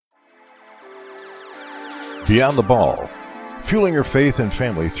Beyond the Ball, fueling your faith and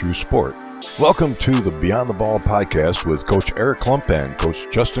family through sport. Welcome to the Beyond the Ball podcast with Coach Eric Klump and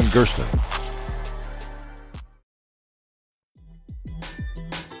Coach Justin Gersten.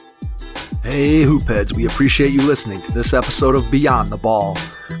 Hey Hoopheads, we appreciate you listening to this episode of Beyond the Ball.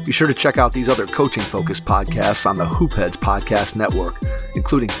 Be sure to check out these other coaching-focused podcasts on the Hoopheads Podcast Network,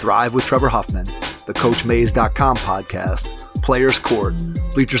 including Thrive with Trevor Huffman, the CoachMaze.com podcast, Players Court,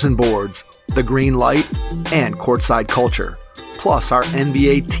 Bleachers and Boards, The Green Light, and Courtside Culture, plus our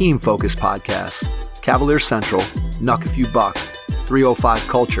NBA team-focused podcasts, Cavaliers Central, Knuck If You Buck, 305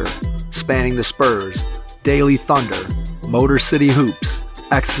 Culture, Spanning the Spurs, Daily Thunder, Motor City Hoops,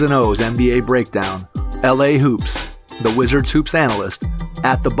 X's and O's NBA Breakdown, LA Hoops, The Wizards Hoops Analyst,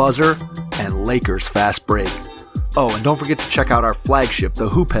 At the Buzzer, and Lakers Fast Break. Oh, and don't forget to check out our flagship, the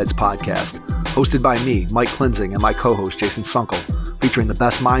Hoopheads podcast, hosted by me, Mike Klinzing, and my co-host, Jason Sunkel, featuring the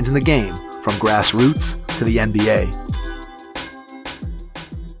best minds in the game, from grassroots to the NBA.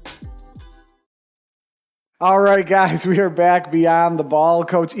 All right, guys, we are back Beyond the Ball.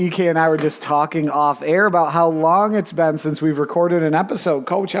 Coach EK and I were just talking off air about how long it's been since we've recorded an episode.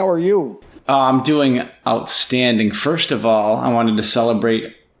 Coach, how are you? I'm doing outstanding. First of all, I wanted to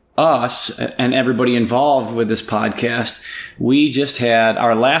celebrate us and everybody involved with this podcast. We just had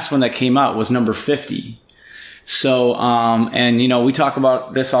our last one that came out was number 50. So, and you know, we talk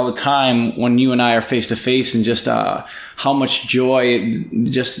about this all the time when you and I are face to face, and just how much joy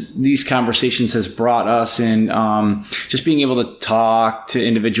just these conversations has brought us, and just being able to talk to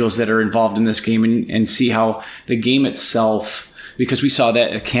individuals that are involved in this game and see how the game itself, because we saw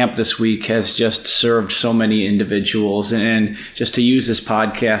that at camp this week, has just served so many individuals, and just to use this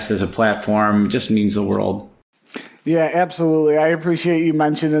podcast as a platform just means the world. Yeah, absolutely. I appreciate you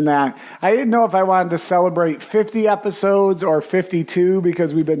mentioning that. I didn't know if I wanted to celebrate 50 episodes or 52,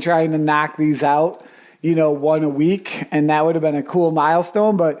 because we've been trying to knock these out, one a week, and that would have been a cool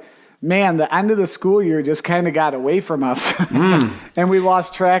milestone. But man, the end of the school year just kind of got away from us, and we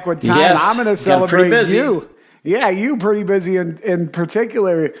lost track with time. Yes, I'm going to celebrate you. Yeah, you pretty busy in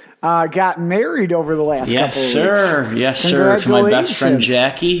particular. Got married over the last couple of weeks. Yes, sir. To my best friend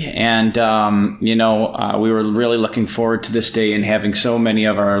Jackie. And, we were really looking forward to this day and having so many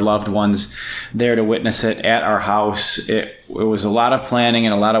of our loved ones there to witness it at our house. It was a lot of planning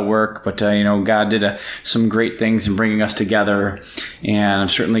and a lot of work, but, God did some great things in bringing us together. And I'm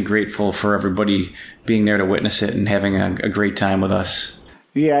certainly grateful for everybody being there to witness it and having a great time with us.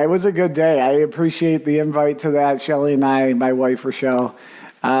 Yeah, it was a good day. I appreciate the invite to that. Shelly and I, my wife Rochelle,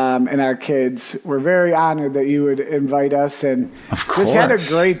 and our kids, were very honored that you would invite us, and of course, just had a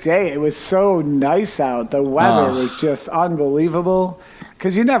great day. It was so nice out. The weather was just unbelievable,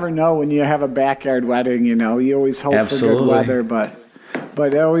 because you never know when you have a backyard wedding. You always hope for good weather, but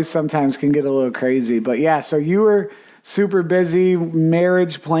it always sometimes can get a little crazy. But yeah, so you were super busy,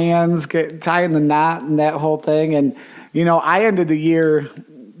 marriage plans, tying the knot and that whole thing, and I ended the year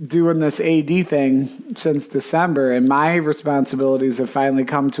doing this AD thing since December, and my responsibilities have finally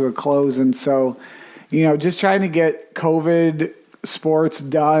come to a close. And so, just trying to get COVID sports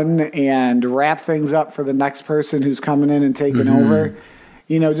done and wrap things up for the next person who's coming in and taking over,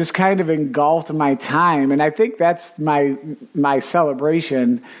 just kind of engulfed my time. And I think that's my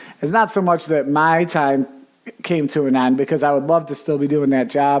celebration. It's not so much that my time came to an end, because I would love to still be doing that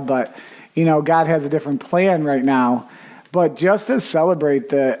job, but, God has a different plan right now. But just to celebrate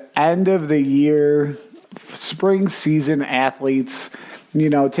the end of the year, spring season athletes,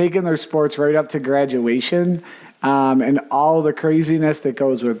 taking their sports right up to graduation, and all the craziness that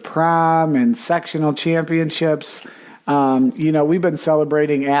goes with prom and sectional championships. We've been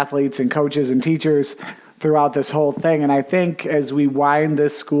celebrating athletes and coaches and teachers throughout this whole thing. And I think as we wind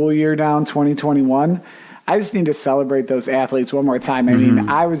this school year down, 2021, I just need to celebrate those athletes one more time. I mean,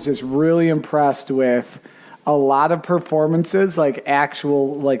 I was just really impressed with a lot of performances, like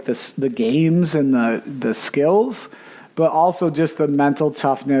actual, like the games and the skills, but also just the mental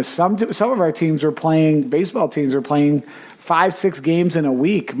toughness. Some of our teams were playing, baseball teams were playing 5-6 games in a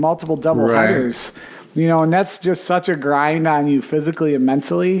week, multiple doubleheaders, and that's just such a grind on you physically and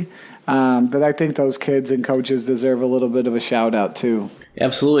mentally, that I think those kids and coaches deserve a little bit of a shout out too.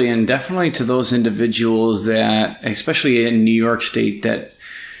 Absolutely. And definitely to those individuals that, especially in New York State, that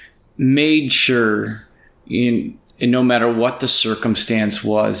made sure, and no matter what the circumstance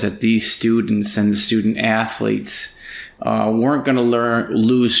was, that these students and the student athletes weren't going to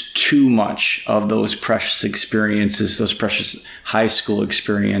lose too much of those precious experiences, those precious high school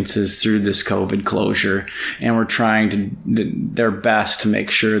experiences through this COVID closure. And we're trying their best to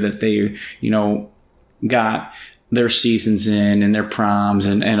make sure that they, got their seasons in and their proms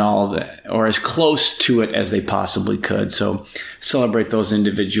and all of that, or as close to it as they possibly could. So celebrate those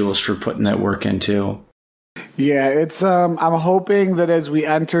individuals for putting that work in too. Yeah, it's I'm hoping that as we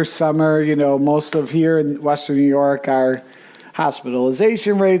enter summer, most of here in Western New York, our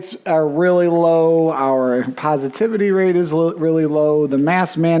hospitalization rates are really low. Our positivity rate is really low. The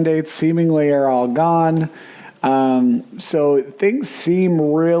mask mandates seemingly are all gone. So things seem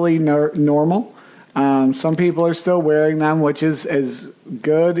really normal. Some people are still wearing them, which is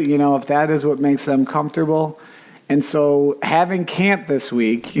good, if that is what makes them comfortable. And so having camp this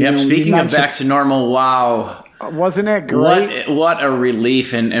week. Speaking of back to normal, wow. Wasn't it great? What a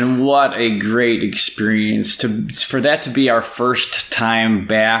relief and what a great experience for that to be our first time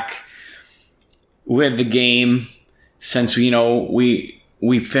back with the game since,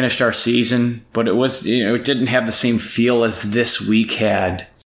 we finished our season, but it was, it didn't have the same feel as this week had.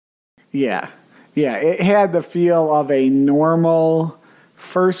 Yeah. Yeah, it had the feel of a normal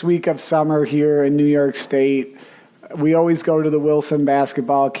first week of summer here in New York State. We always go to the Wilson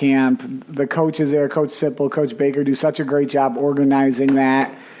basketball camp. The coaches there, Coach Sipple, Coach Baker, do such a great job organizing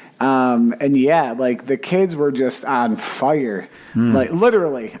that. The kids were just on fire. Like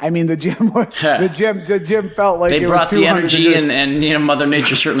literally. I mean, the gym felt like they it brought was the energy degrees. and Mother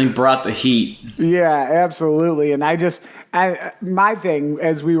Nature certainly brought the heat. Yeah, absolutely. And my thing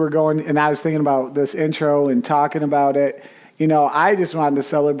as we were going and I was thinking about this intro and talking about it, I just wanted to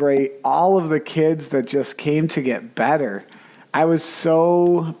celebrate all of the kids that just came to get better. I was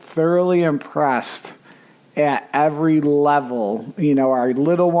so thoroughly impressed at every level. Our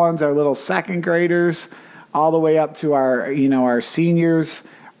little ones, our little second graders, all the way up to our seniors,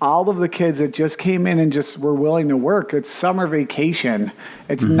 all of the kids that just came in and just were willing to work. It's summer vacation.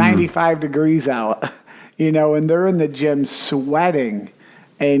 It's 95 degrees out, and they're in the gym sweating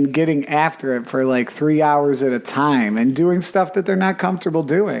and getting after it for like 3 hours at a time and doing stuff that they're not comfortable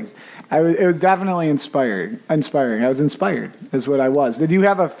doing. It was definitely inspiring. I was inspired is what I was. Did you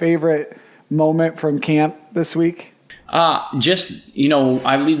have a favorite moment from camp this week? I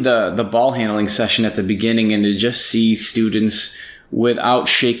lead the ball handling session at the beginning, and to just see students without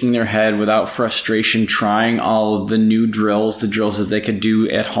shaking their head, without frustration, trying all of the new drills, the drills that they could do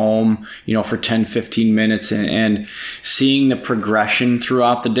at home, for 10, 15 minutes and seeing the progression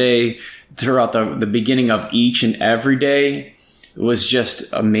throughout the day, throughout the beginning of each and every day was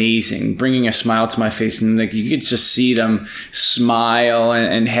just amazing, bringing a smile to my face. And you could just see them smile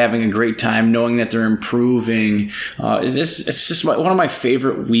and having a great time, knowing that they're improving. It's just one of my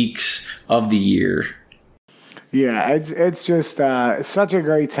favorite weeks of the year. Yeah, it's just such a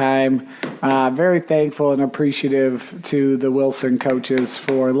great time. Very thankful and appreciative to the Wilson coaches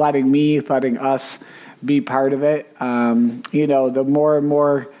for letting us be part of it. The more and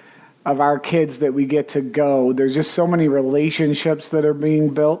more of our kids that we get to go, there's just so many relationships that are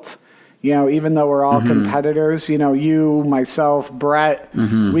being built. Even though we're all competitors, you, myself, Brett,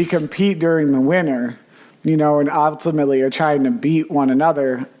 we compete during the winter, and ultimately are trying to beat one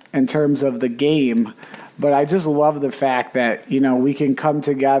another in terms of the game. But I just love the fact that, we can come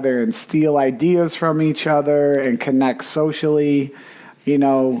together and steal ideas from each other and connect socially,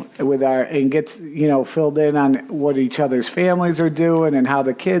 and get, filled in on what each other's families are doing and how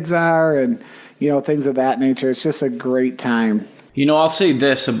the kids are and, things of that nature. It's just a great time. I'll say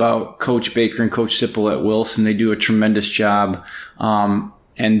this about Coach Baker and Coach Sipple at Wilson. They do a tremendous job. And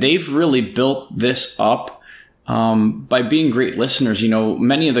they've really built this up by being great listeners.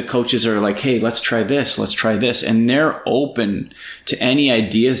 Many of the coaches are like, hey, let's try this. And they're open to any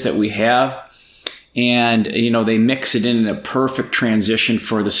ideas that we have. And, they mix it in a perfect transition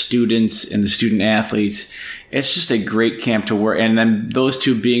for the students and the student athletes. It's just a great camp to work. And then those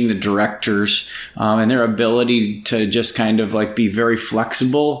two being the directors, and their ability to just kind of be very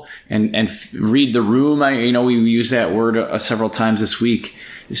flexible and read the room. We use that word several times this week.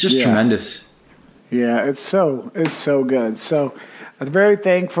 It's just tremendous. Yeah, it's so good. So I'm very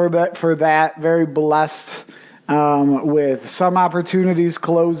thankful for that. Very blessed with some opportunities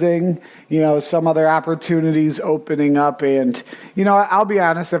closing, some other opportunities opening up. And, I'll be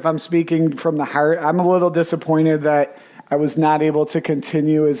honest, if I'm speaking from the heart, I'm a little disappointed that I was not able to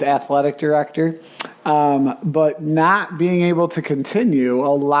continue as athletic director. But not being able to continue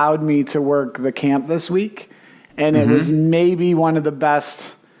allowed me to work the camp this week. And it was maybe one of the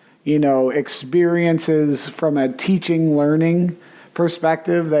best experiences from a teaching, learning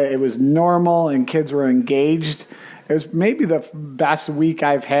perspective, that it was normal and kids were engaged. It was maybe the best week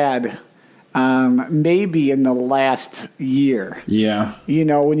I've had, maybe in the last year. Yeah.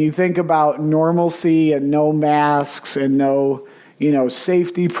 When you think about normalcy and no masks and no,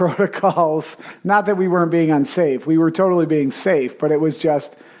 safety protocols. Not that we weren't being unsafe. We were totally being safe, but it was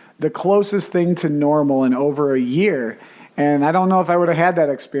just the closest thing to normal in over a year. And I don't know if I would have had that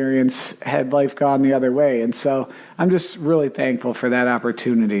experience had life gone the other way. And so I'm just really thankful for that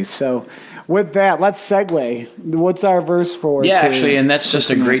opportunity. So with that, let's segue. What's our verse for? Yeah, actually, and that's just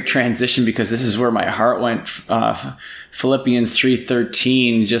a great transition because this is where my heart went. Philippians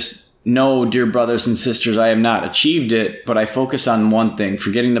 3:13, just know, dear brothers and sisters, I have not achieved it, but I focus on one thing,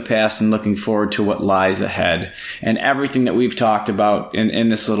 forgetting the past and looking forward to what lies ahead. And everything that we've talked about in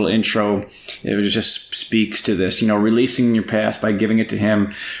this little intro, it just speaks to this, releasing your past by giving it to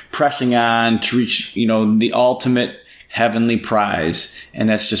him, pressing on to reach, the ultimate heavenly prize, and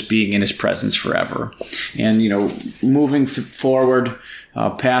that's just being in his presence forever. And, moving forward,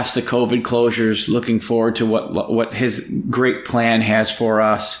 past the COVID closures, looking forward to what his great plan has for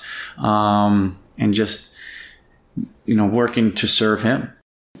us, and just, working to serve him.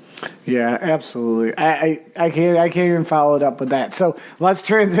 Yeah, absolutely. I can't even follow it up with that. So let's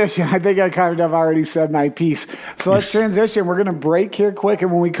transition. I think I kind of already said my piece. So let's transition. We're going to break here quick, and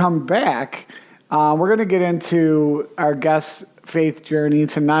when we come back, we're going to get into our guest's faith journey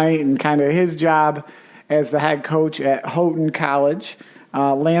tonight and kind of his job as the head coach at Houghton College.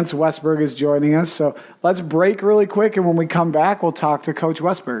 Lance Westberg is joining us. So let's break really quick, and when we come back, we'll talk to Coach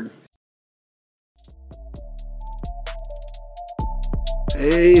Westberg.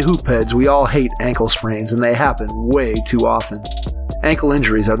 Hey, hoopheads, we all hate ankle sprains, and they happen way too often. Ankle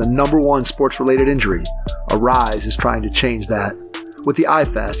injuries are the #1 sports-related injury. Arise is trying to change that. With the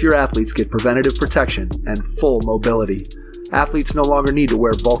iFast, your athletes get preventative protection and full mobility. Athletes no longer need to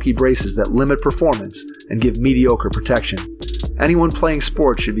wear bulky braces that limit performance and give mediocre protection. Anyone playing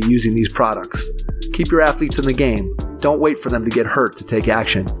sports should be using these products. Keep your athletes in the game. Don't wait for them to get hurt to take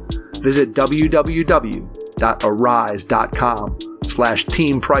action. Visit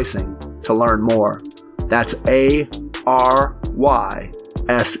www.arise.com/team pricing to learn more. That's ARYSE.com.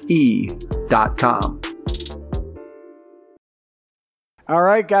 All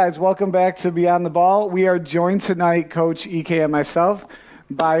right, guys, welcome back to Beyond the Ball. We are joined tonight, Coach EK and myself,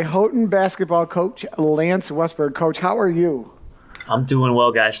 by Houghton basketball coach Lance Westberg. Coach, how are you? I'm doing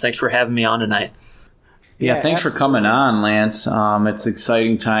well, guys. Thanks for having me on tonight. Yeah, thanks for coming on, Lance. It's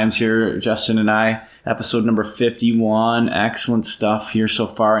exciting times here, Justin and I. Episode number 51. Excellent stuff here so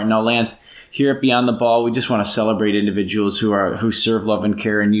far. And now, Lance, here at Beyond the Ball, we just want to celebrate individuals who serve, love, and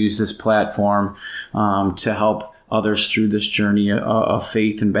care and use this platform to help others through this journey of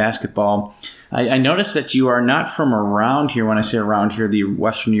faith in basketball. I noticed that you are not from around here. When I say around here, the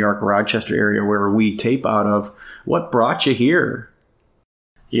Western New York, Rochester area where we tape out of. What brought you here?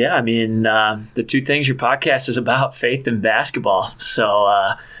 Yeah, I mean, the two things your podcast is about, faith and basketball. So,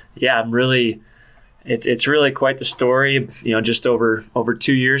 I'm really, it's really quite the story. Just over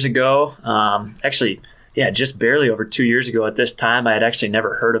 2 years ago, just barely over 2 years ago at this time, I had actually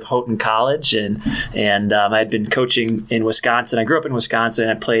never heard of Houghton College, and I had been coaching in Wisconsin. I grew up in Wisconsin.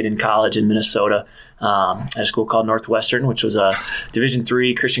 I played in college in Minnesota at a school called Northwestern, which was a Division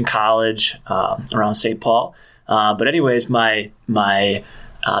III Christian college around St. Paul. But anyways, my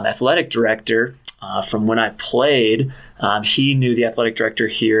athletic director from when I played, he knew the athletic director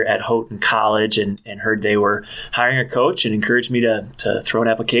here at Houghton College and heard they were hiring a coach and encouraged me to throw an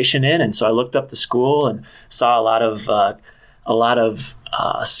application in. And so I looked up the school and saw a lot of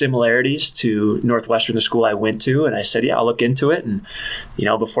similarities to Northwestern, the school I went to. And I said, yeah, I'll look into it. And,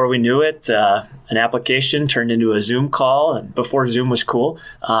 before we knew it, an application turned into a Zoom call, and before Zoom was cool.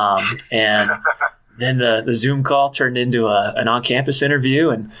 And then the Zoom call turned into an on-campus interview,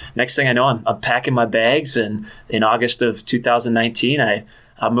 and next thing I know, I'm packing my bags. And in August of 2019, I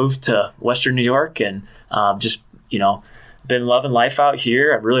moved to Western New York, and been loving life out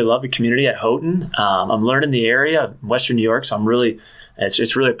here. I really love the community at Houghton. I'm learning the area, Western New York, so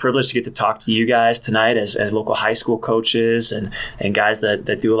it's really a privilege to get to talk to you guys tonight as local high school coaches and guys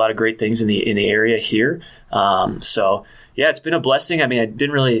that do a lot of great things in the area here. Yeah, it's been a blessing. I mean, I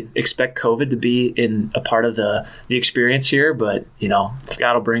didn't really expect COVID to be in a part of the experience here, but, if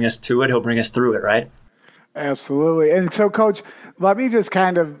God will bring us to it, he'll bring us through it, right? Absolutely. And so, Coach, let me just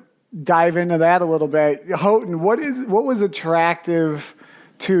kind of dive into that a little bit. Houghton, what was attractive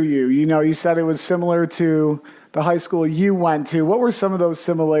to you? You said it was similar to the high school you went to. What were some of those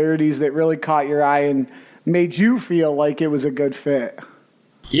similarities that really caught your eye and made you feel like it was a good fit?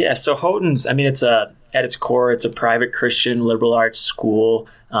 Yeah, so Houghton's, it's a at its core, it's a private Christian liberal arts school,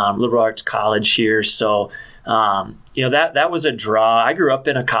 liberal arts college here. So, that was a draw. I grew up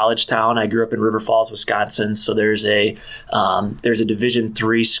in a college town. I grew up in River Falls, Wisconsin. So there's a Division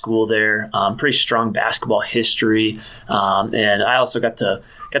III school there, pretty strong basketball history. And I also got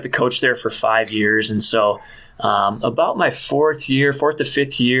to coach there for 5 years. And so, about my fourth to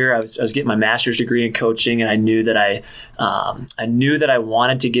fifth year, I was getting my master's degree in coaching, and I knew that I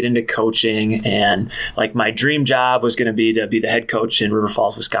wanted to get into coaching, and like my dream job was going to be the head coach in River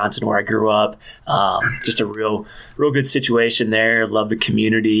Falls, Wisconsin, where I grew up. Just a real good situation there. Love the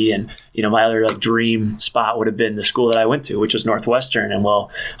community, and my other dream spot would have been the school that I went to, which was Northwestern. And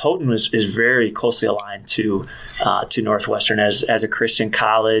Houghton is very closely aligned to Northwestern as a Christian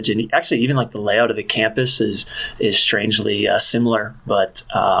college, and actually even the layout of the campus is strangely similar, but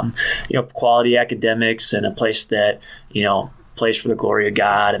quality academics and a place that plays for the glory of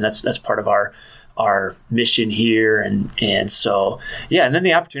God, and that's part of our mission here. And so, and then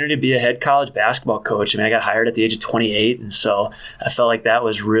the opportunity to be a head college basketball coach. I mean, I got hired at the age of 28. And so I felt like that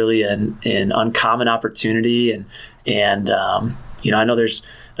was really an uncommon opportunity. And I know there's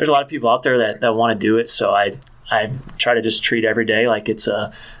a lot of people out there that want to do it. So I try to just treat every day like it's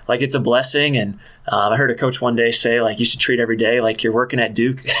a blessing. And I heard a coach one day say, you should treat every day like you're working at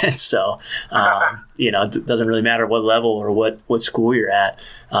Duke. And so, it doesn't really matter what level or what school you're at.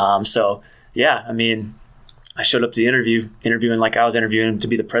 I mean, I showed up to the interviewing like I was interviewing to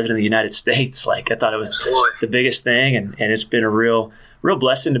be the president of the United States. I thought it was the biggest thing, and it's been a real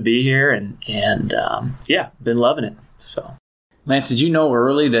blessing to be here, and been loving it. So, Lance, did you know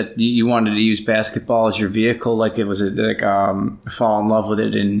early that you wanted to use basketball as your vehicle? Fall in love with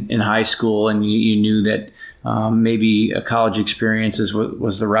it in high school, and you knew that maybe a college experience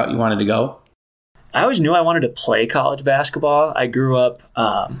was the route you wanted to go? I always knew I wanted to play college basketball. I grew up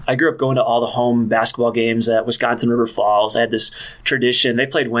going to all the home basketball games at Wisconsin River Falls. I had this tradition. They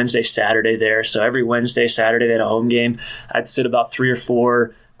played Wednesday, Saturday there. So every Wednesday, Saturday they had a home game. I'd sit about 3 or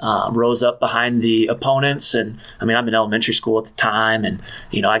 4 rows up behind the opponents. And I mean, I'm in elementary school at the time, and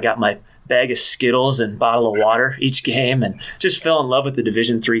I got my bag of Skittles and bottle of water each game, and just fell in love with the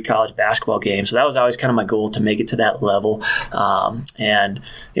Division III college basketball game. So that was always kind of my goal, to make it to that level.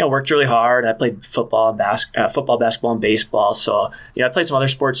 Worked really hard. I played football, basketball, and baseball. So I played some other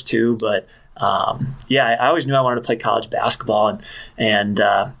sports too, but I always knew I wanted to play college basketball, and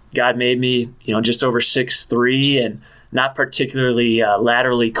God made me just over 6'3" and not particularly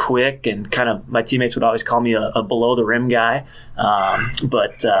laterally quick, and kind of my teammates would always call me a below the rim guy.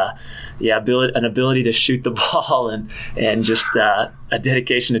 An ability to shoot the ball and just a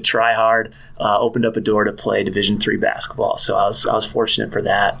dedication to try hard opened up a door to play Division III basketball. So I was fortunate for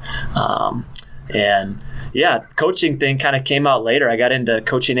that. Coaching thing kind of came out later. I got into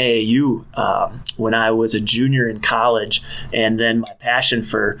coaching AAU when I was a junior in college, and then my passion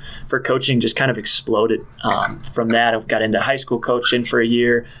for coaching just kind of exploded. From that, I got into high school coaching for a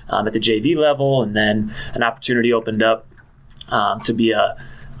year at the JV level, and then an opportunity opened up to be a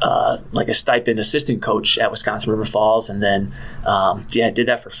stipend assistant coach at Wisconsin River Falls. And then, I did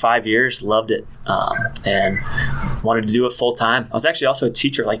that for 5 years, loved it, and wanted to do it full time. I was actually also a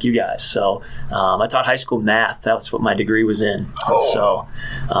teacher like you guys. So I taught high school math. That's what my degree was in. So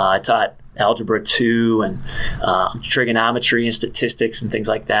I taught Algebra 2 and trigonometry and statistics and things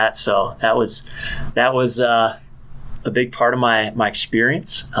like that. So that was a big part of my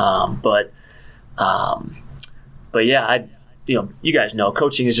experience. You guys know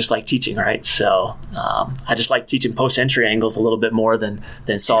coaching is just like teaching, right? So I just like teaching post-entry angles a little bit more than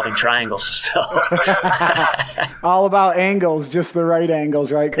solving triangles. So all about angles, just the right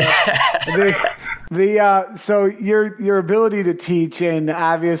angles, right, Coach? So your ability to teach, and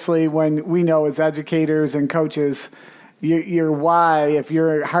obviously when we know as educators and coaches, your why, if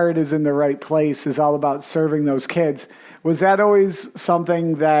your heart is in the right place, is all about serving those kids. Was that always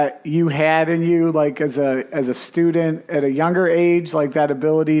something that you had in you, as a student at a younger age, that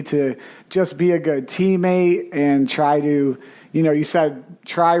ability to just be a good teammate and try to, you said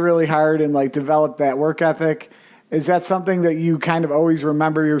try really hard and develop that work ethic? Is that something that you kind of always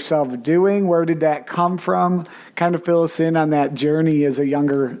remember yourself doing? Where did that come from? Kind of fill us in on that journey as a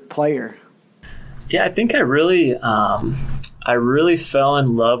younger player. Yeah, I think I really fell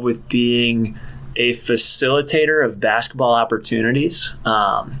in love with being a facilitator of basketball opportunities.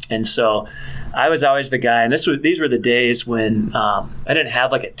 And so I was always the guy, and these were the days when I didn't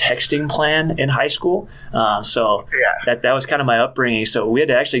have like a texting plan in high school. So that was kind of my upbringing. So we had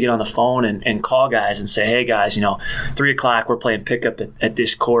to actually get on the phone and call guys and say, hey guys, 3:00 we're playing pickup at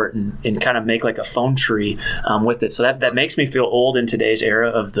this court, and kind of make like a phone tree with it. So that makes me feel old in today's era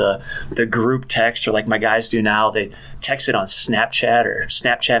of the group text, or like my guys do now. They text it on Snapchat or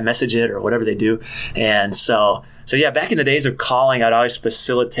Snapchat message it or whatever they do. And so yeah, back in the days of calling, I'd always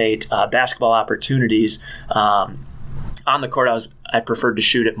facilitate basketball opportunities. On the court, I preferred to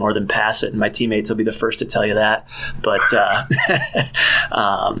shoot it more than pass it, and my teammates will be the first to tell you that. But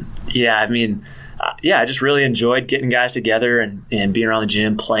I just really enjoyed getting guys together and being around the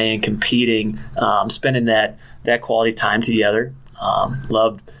gym, playing, competing, spending that quality time together.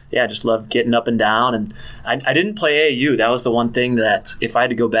 Just loved getting up and down. And I didn't play AAU. That was the one thing that if I had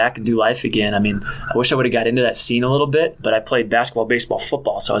to go back and do life again, I wish I would have got into that scene a little bit, but I played basketball, baseball,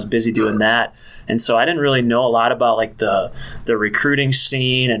 football, so I was busy doing that. And so I didn't really know a lot about like the recruiting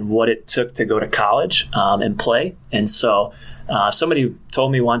scene and what it took to go to college and play. And so somebody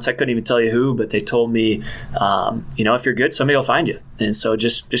told me once, I couldn't even tell you who, but they told me, if you're good, somebody will find you. And so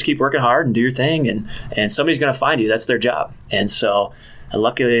just keep working hard and do your thing, and somebody's going to find you. That's their job. And so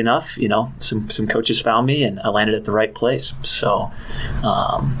luckily enough, some coaches found me, and I landed at the right place. So,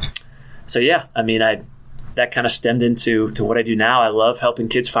 that kind of stemmed into what I do now. I love helping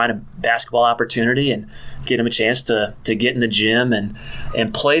kids find a basketball opportunity and get them a chance to get in the gym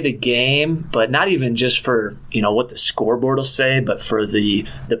and play the game, but not even just for, what the scoreboard will say, but for the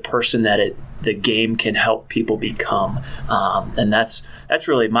person that the game can help people become. And that's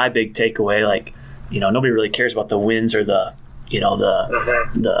really my big takeaway. Like, nobody really cares about the wins or the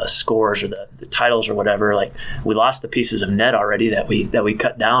scores or the titles or whatever. Like, we lost the pieces of net already that we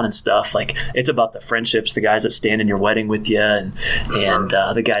cut down and stuff. Like, it's about the friendships, the guys that stand in your wedding with you, and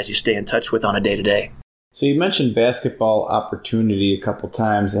the guys you stay in touch with on a day-to-day. So you mentioned basketball opportunity a couple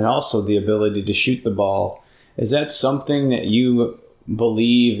times, and also the ability to shoot the ball. Is that something that you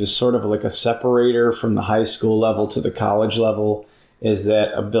believe is sort of like a separator from the high school level to the college level? Is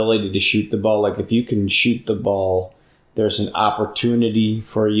that ability to shoot the ball? Like, if you can shoot the ball, there's an opportunity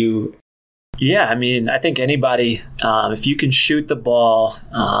for you? Yeah, I think anybody, if you can shoot the ball,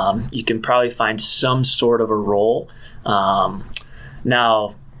 you can probably find some sort of a role.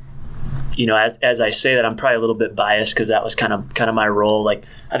 Now, as I say that, I'm probably a little bit biased because that was kind of my role. Like,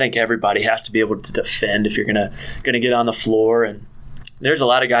 I think everybody has to be able to defend if you're gonna get on the floor, and there's a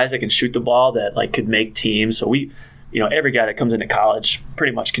lot of guys that can shoot the ball that like could make teams. So every guy that comes into college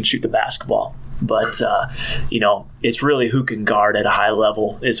pretty much can shoot the basketball. But, it's really who can guard at a high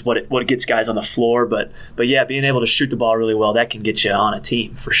level is what gets guys on the floor. But yeah, being able to shoot the ball really well, that can get you on a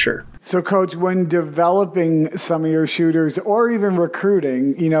team for sure. So, Coach, when developing some of your shooters or even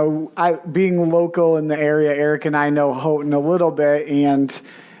recruiting, being local in the area, Eric and I know Houghton a little bit, and,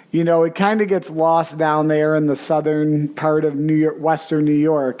 it kind of gets lost down there in the southern part of New York, Western New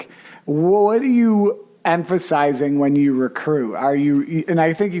York. What are you emphasizing when you recruit? And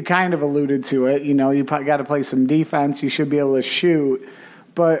I think you kind of alluded to it, you got to play some defense, you should be able to shoot,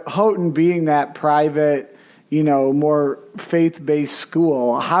 but Houghton being that private, more faith-based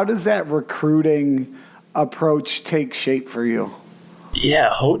school, how does that recruiting approach take shape for you?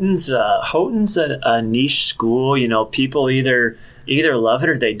 Yeah, Houghton's a niche school. People either love it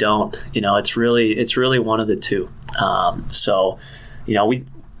or they don't. It's really one of the two.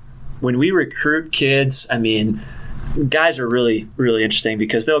 When we recruit kids, guys are really, really interesting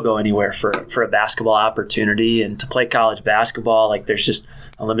because they'll go anywhere for a basketball opportunity, and to play college basketball, like, there's just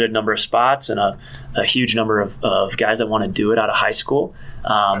a limited number of spots and a huge number of guys that want to do it out of high school.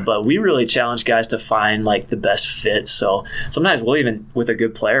 But we really challenge guys to find like the best fit. So sometimes we'll even, with a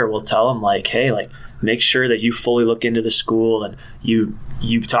good player, we'll tell them like, hey, like, make sure that you fully look into the school and you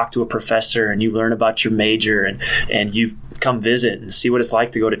talk to a professor and you learn about your major and you come visit and see what it's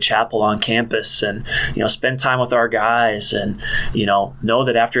like to go to chapel on campus and, spend time with our guys and, know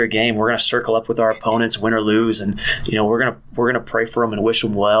that after a game, we're going to circle up with our opponents, win or lose. And, we're going to pray for them and wish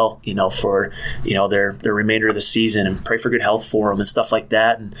them well, for, their remainder of the season, and pray for good health for them and stuff like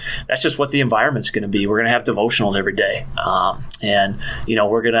that. And that's just what the environment's going to be. We're going to have devotionals every day. And,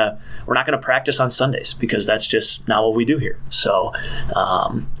 we're not going to practice on Sundays because that's just not what we do here. So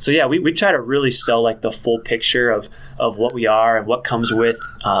yeah, we try to really sell like the full picture of what we are and what comes with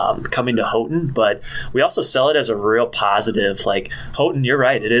coming to Houghton, but we also sell it as a real positive. Like, Houghton, you're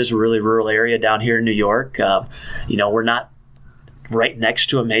right, it is a really rural area down here in New York. We're not right next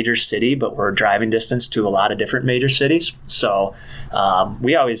to a major city, but we're driving distance to a lot of different major cities. So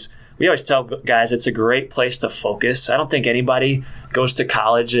we always we always tell guys it's a great place to focus. I don't think anybody goes to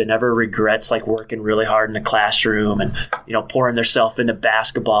college and ever regrets like working really hard in the classroom and, pouring themselves into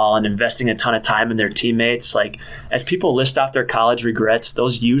basketball and investing a ton of time in their teammates. Like, as people list off their college regrets,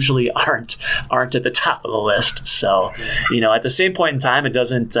 those usually aren't at the top of the list. So, at the same point in time, it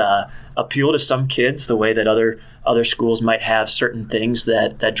doesn't appeal to some kids the way that other schools might have certain things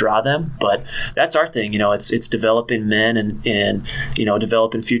that draw them. But that's our thing. It's developing men and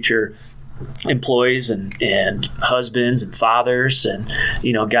developing future employees and husbands and fathers and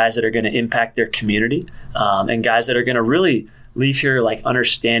guys that are going to impact their community, and guys that are going to really leave here like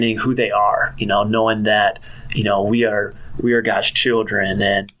understanding who they are, knowing that we are God's children,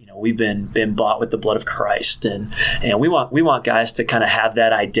 and we've been bought with the blood of Christ, and we want guys to kind of have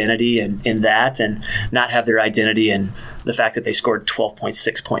that identity in that, and not have their identity in the fact that they scored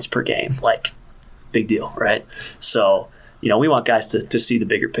 12.6 points per game. Like, big deal, right? So we want guys to see the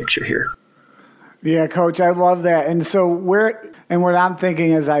bigger picture here. Yeah, Coach, I love that. And so what I'm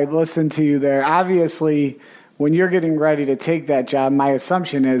thinking as I listen to you there, obviously when you're getting ready to take that job, my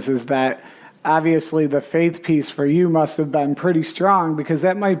assumption is that obviously the faith piece for you must have been pretty strong, because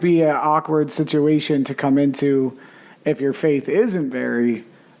that might be an awkward situation to come into if your faith isn't very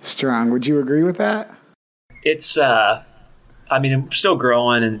strong. Would you agree with that? It's, I'm still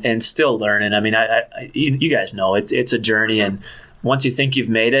growing and still learning. You guys know it's a journey, and once you think you've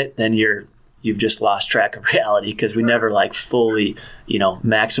made it, then you've just lost track of reality, because we never like fully,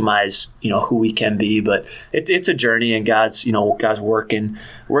 maximize, who we can be. But it's a journey, and God's working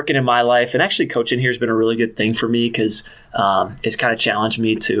in my life. And actually coaching here has been a really good thing for me, because it's kind of challenged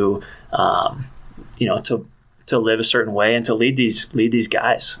me to live a certain way and to lead these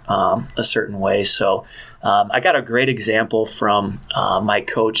guys a certain way. So I got a great example from my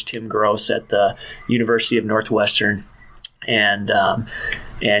coach, Tim Gross, at the University of Northwestern. And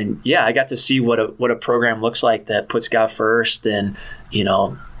I got to see what a program looks like that puts God first, and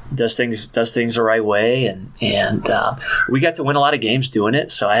does things the right way, and we got to win a lot of games doing it.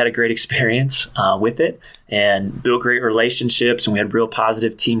 So I had a great experience with it, and built great relationships, and we had real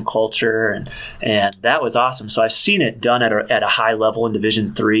positive team culture, and that was awesome. So I've seen it done at a high level in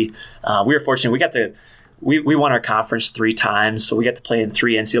Division III. We were fortunate. We won our conference 3 times, so we got to play in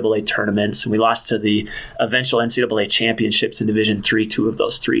 3 NCAA tournaments, and we lost to the eventual NCAA championships in Division III 2 of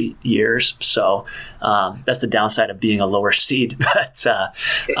those 3 years. So that's the downside of being a lower seed, but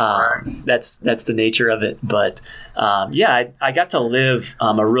that's the nature of it. But I got to live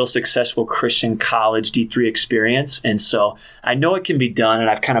a real successful Christian college D3 experience, and so I know it can be done,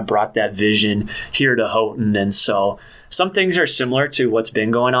 and I've kind of brought that vision here to Houghton, and so some things are similar to what's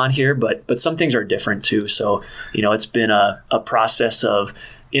been going on here, but some things are different too. So, it's been a process of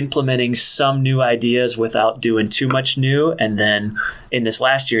implementing some new ideas without doing too much new. And then in this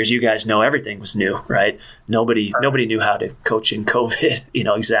last year, as you guys know, everything was new, right? Nobody knew how to coach in COVID,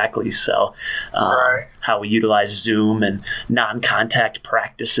 exactly. So how we utilize Zoom and non-contact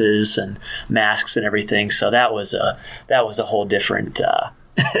practices and masks and everything. So that was a whole different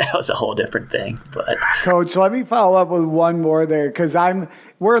that was a whole different thing. But Coach, let me follow up with one more there, because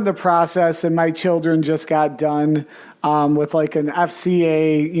we're in the process, and my children just got done with like an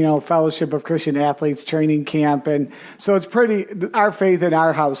FCA, Fellowship of Christian Athletes training camp, and so it's our faith in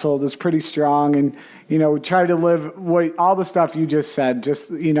our household is pretty strong, and we try to live all the stuff you just said,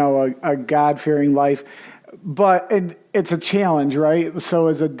 just a God-fearing life. And it's a challenge, right? So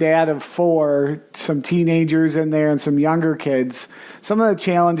as a dad of 4, some teenagers in there and some younger kids, some of the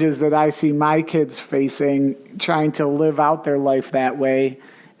challenges that I see my kids facing trying to live out their life that way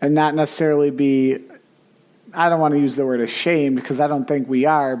and not necessarily be, I don't want to use the word ashamed, because I don't think we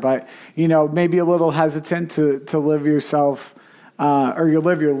are, but, maybe a little hesitant to live yourself or you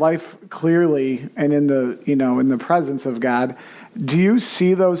live your life clearly and in the presence of God. Do you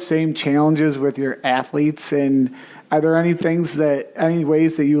see those same challenges with your athletes, and are there any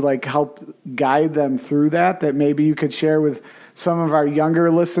ways that you like help guide them through that maybe you could share with some of our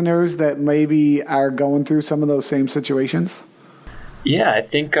younger listeners that maybe are going through some of those same situations? Yeah, I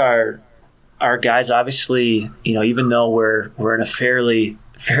think our guys, obviously, even though we're in a fairly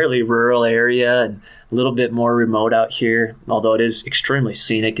rural area and a little bit more remote out here, although it is extremely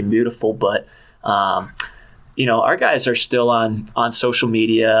scenic and beautiful, but our guys are still on social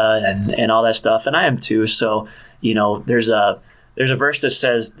media and all that stuff, and I am too. So, there's a verse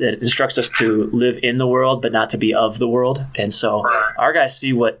that instructs us to live in the world, but not to be of the world. And so our guys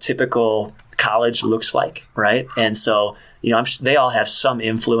see what typical college looks like, right? And so, they all have some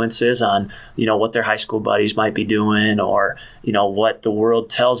influences on, what their high school buddies might be doing, or, what the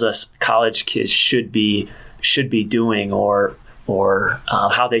world tells us college kids should be doing, or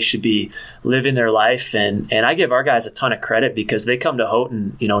how they should be living their life. And I give our guys a ton of credit because they come to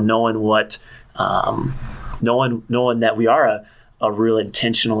Houghton, knowing that we are a real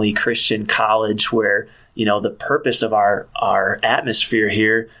intentionally Christian college where, the purpose of our atmosphere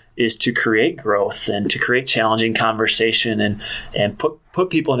here is to create growth and to create challenging conversation and put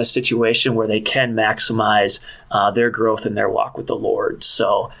people in a situation where they can maximize their growth and their walk with the Lord.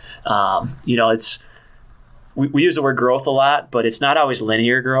 So, we use the word growth a lot, but it's not always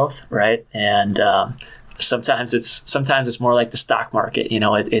linear growth, right? And sometimes it's more like the stock market.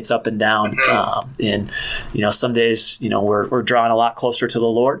 It's up and down. And some days we're drawing a lot closer to the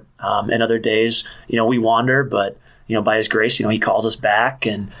Lord, and other days we wander, but by His grace, He calls us back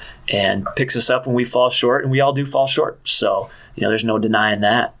and picks us up when we fall short, and we all do fall short. So there's no denying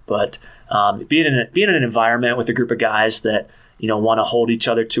that. But being in an environment with a group of guys that want to hold each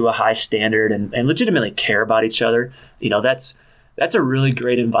other to a high standard and legitimately care about each other, that's a really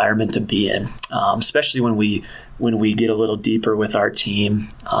great environment to be in, especially when we get a little deeper with our team.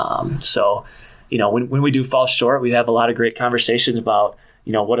 So when we do fall short, we have a lot of great conversations about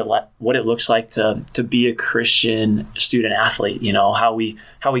what it looks like to be a Christian student athlete, how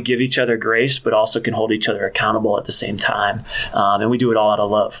we give each other grace, but also can hold each other accountable at the same time. And we do it all out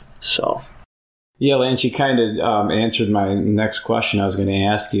of love. So. Yeah, Lance, you kind of answered my next question I was going to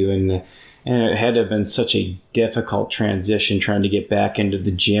ask you. And it had to have been such a difficult transition trying to get back into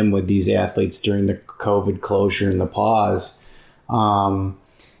the gym with these athletes during the COVID closure and the pause.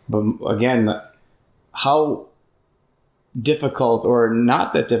 But again, how difficult or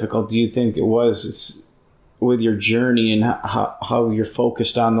not that difficult do you think it was with your journey and how you're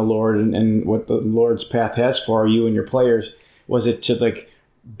focused on the Lord and what the Lord's path has for you and your players? Was it to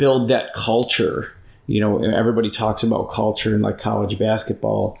build that culture? Everybody talks about culture in college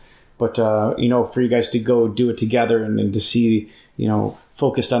basketball, but for you guys to go do it together and to see,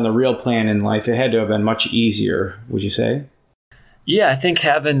 focused on the real plan in life, it had to have been much easier, would you say? Yeah, I think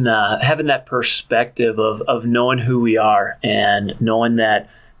having that perspective of knowing who we are and knowing that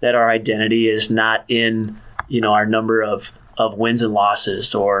our identity is not in our number of wins and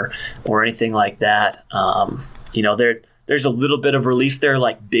losses or anything like that. There's a little bit of relief there,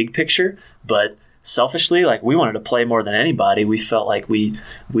 big picture, but selfishly, we wanted to play more than anybody. We felt like we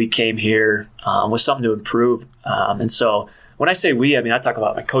came here with something to improve, and so. When I say we, I talk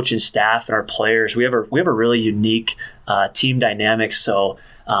about my coaching staff and our players. We have a really unique team dynamic. So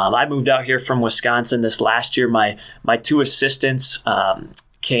I moved out here from Wisconsin this last year. My two assistants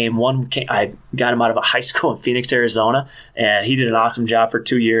came. I got him out of a high school in Phoenix, Arizona, and he did an awesome job for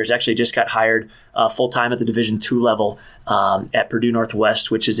 2 years. Actually, just got hired full time at the Division II level at Purdue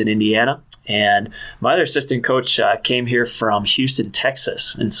Northwest, which is in Indiana. And my other assistant coach came here from Houston,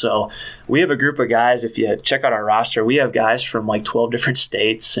 Texas. And so we have a group of guys. If you check out our roster, we have guys from 12 different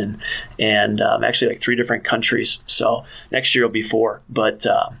states and actually 3 different countries. So next year will be 4. But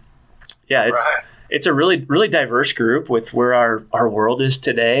it's a really, really diverse group with where our world is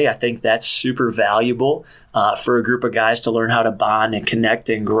today. I think that's super valuable for a group of guys to learn how to bond and connect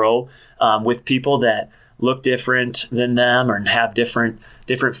and grow with people that look different than them or have different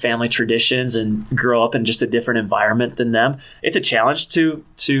family traditions and grow up in just a different environment than them. It's a challenge to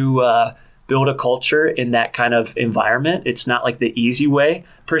build a culture in that kind of environment. It's not the easy way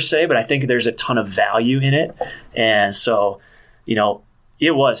per se, but I think there's a ton of value in it. And so,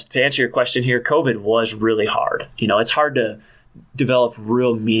 it was, to answer your question here, COVID was really hard. It's hard to develop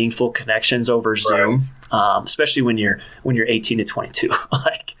real meaningful connections over Zoom, especially when you're 18 to 22.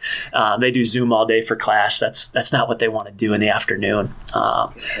 They do Zoom all day for class. That's not what they want to do in the afternoon.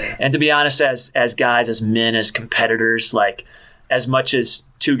 And to be honest, as guys, as men, as competitors, as much as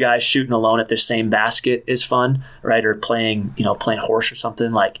 2 guys shooting alone at the same basket is fun, right? Or playing horse or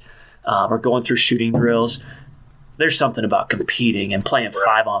something or going through shooting drills. There's something about competing and playing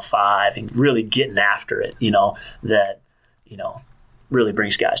 5-on-5 and really getting after it, that really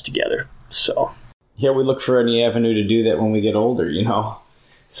brings guys together. So, yeah, we look for any avenue to do that when we get older,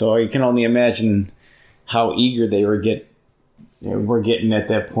 So you can only imagine how eager they were getting at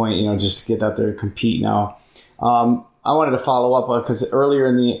that point, just to get out there and compete. Now, I wanted to follow up because earlier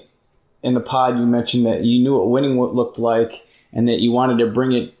in the pod you mentioned that you knew what winning looked like and that you wanted to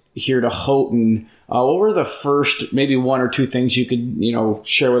bring it here to Houghton. What were the first maybe 1 or 2 things you could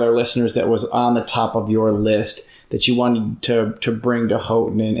share with our listeners that was on the top of your list that you wanted to bring to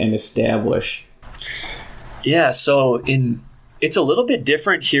Houghton and establish? Yeah, so it's a little bit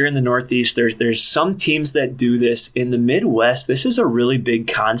different here in the Northeast. There's some teams that do this. In the Midwest, this is a really big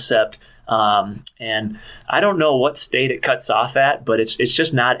concept And I don't know what state it cuts off at, but it's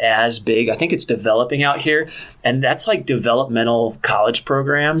just not as big. I think it's developing out here, and that's like developmental college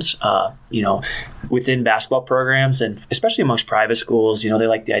programs, within basketball programs, and especially amongst private schools. They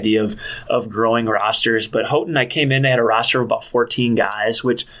like the idea of growing rosters. But Houghton, I came in, they had a roster of about 14 guys,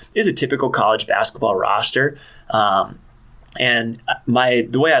 which is a typical college basketball roster. And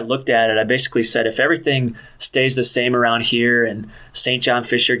the way I looked at it, I basically said, if everything stays the same around here and St. John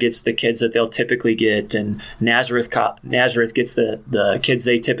Fisher gets the kids that they'll typically get, and Nazareth gets the kids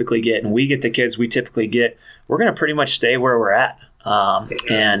they typically get, and we get the kids we typically get, we're going to pretty much stay where we're at.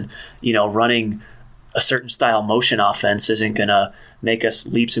 And running a certain style motion offense isn't going to make us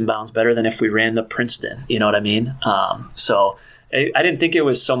leaps and bounds better than if we ran the Princeton. You know what I mean? So I didn't think it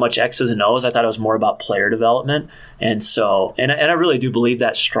was so much X's and O's. I thought it was more about player development. And I really do believe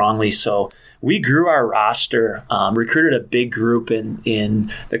that strongly. So we grew our roster, recruited a big group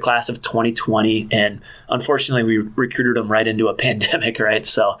in the class of 2020. And unfortunately, we recruited them right into a pandemic, right?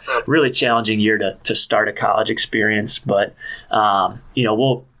 So really challenging year to start a college experience. But,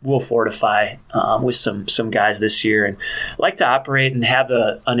 we'll fortify with some guys this year, and like to operate and have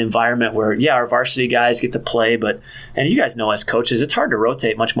an environment where, our varsity guys get to play, and you guys know as coaches, it's hard to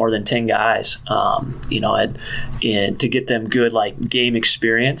rotate much more than 10 guys, and to get them good game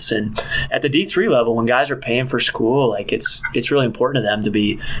experience. And at the D3 level, when guys are paying for school, it's really important to them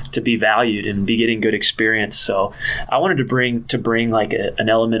to be valued and be getting good experience. So I wanted to bring an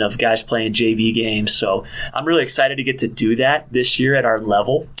element of guys playing JV games. So I'm really excited to get to do that this year at our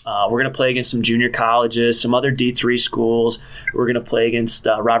level. We're going to play against some junior colleges, some other D3 schools. We're going to play against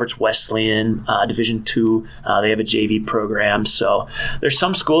Roberts Wesleyan, Division II. They have a JV program. So there's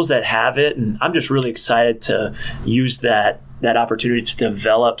some schools that have it, and I'm just really excited to use that opportunity to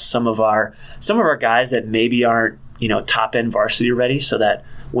develop some of our guys that maybe aren't top end varsity ready, so that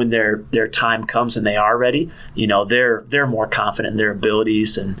when their time comes and they are ready, they're more confident in their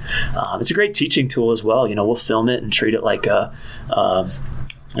abilities. And it's a great teaching tool as well. We'll film it and treat it like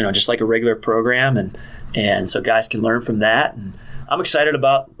just like a regular program, and so guys can learn from that. And I'm excited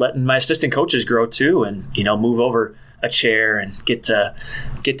about letting my assistant coaches grow too, and move over a chair and get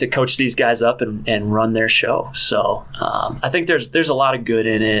to coach these guys up and run their show. So I think there's a lot of good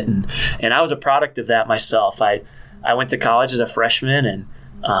in it, and I was a product of that myself. I went to college as a freshman, and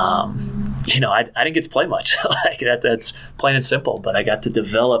I didn't get to play much. That's plain and simple, but I got to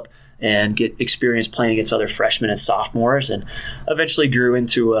develop and get experience playing against other freshmen and sophomores, and eventually grew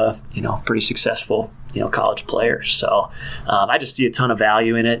into a pretty successful college player. So I just see a ton of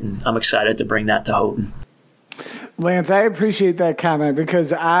value in it, and I'm excited to bring that to Houghton. Lance, I appreciate that comment,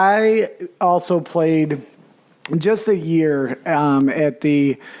 because I also played just a year at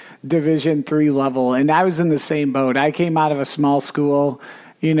the Division III level, and I was in the same boat. I came out of a small school,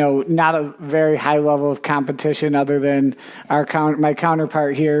 not a very high level of competition other than my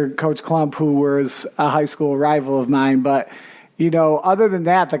counterpart here, Coach Klump, who was a high school rival of mine. But, other than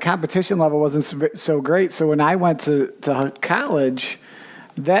that, the competition level wasn't so great. So when I went to college,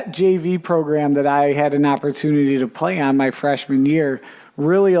 that JV program that I had an opportunity to play on my freshman year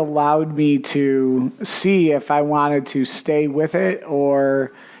really allowed me to see if I wanted to stay with it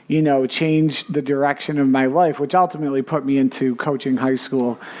or change the direction of my life, which ultimately put me into coaching high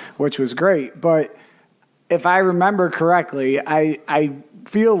school, which was great. But if I remember correctly, I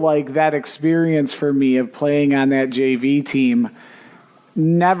feel like that experience for me of playing on that JV team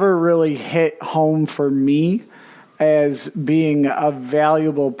never really hit home for me as being a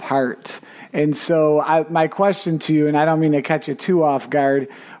valuable part. And so my question to you, and I don't mean to catch you too off guard,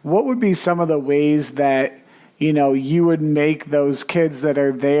 what would be some of the ways that you would make those kids that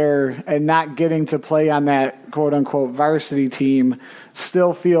are there and not getting to play on that quote unquote varsity team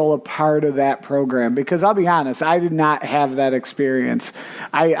still feel a part of that program? Because I'll be honest, I did not have that experience.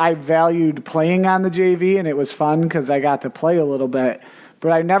 I valued playing on the JV, and it was fun because I got to play a little bit,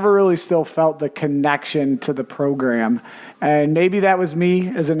 but I never really still felt the connection to the program. And maybe that was me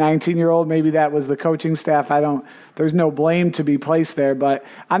as a 19-year-old. Maybe that was the coaching staff. There's no blame to be placed there, but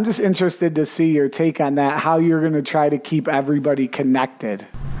I'm just interested to see your take on that, how you're going to try to keep everybody connected.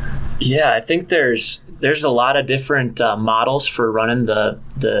 Yeah, I think there's a lot of different models for running the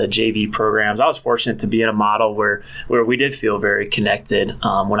JV programs. I was fortunate to be in a model where we did feel very connected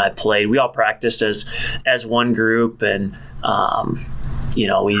when I played. We all practiced as one group, and our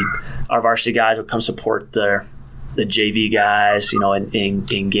varsity guys would come support the JV guys,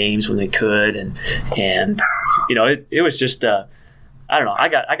 in games when they could, and it was just I don't know. I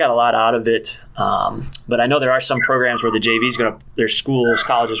got a lot out of it, but I know there are some programs where the JV's there's schools,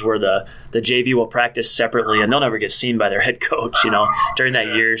 colleges where the JV will practice separately, and they'll never get seen by their head coach, during that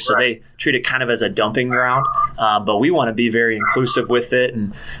year. So they treat it kind of as a dumping ground. But we want to be very inclusive with it,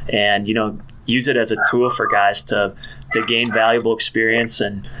 and use it as a tool for guys to gain valuable experience,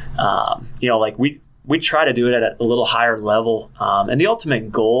 and we try to do it at a little higher level. And the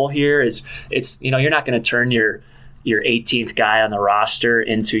ultimate goal here is you're not going to turn your 18th guy on the roster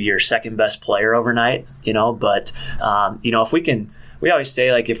into your second best player overnight, but if we always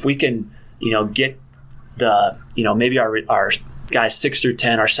say, like, if we can, get the, maybe our guys 6 through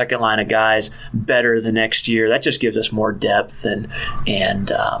 10, our second line of guys, better the next year, that just gives us more depth, and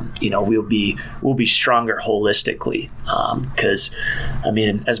we'll be stronger holistically. Because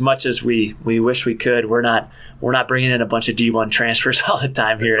as much as we wish we could, we're not bringing in a bunch of D1 transfers all the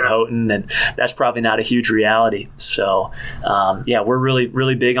time here at Houghton, and that's probably not a huge reality. So we're really,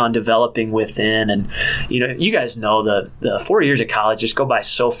 really big on developing within, and you guys know the 4 years of college just go by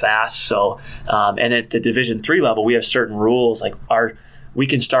so fast. So and at the Division III level, we have certain rules, like we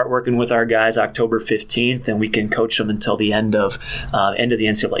can start working with our guys October 15th, and we can coach them until the end of the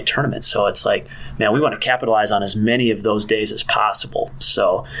NCAA tournament. So it's like, man, we want to capitalize on as many of those days as possible.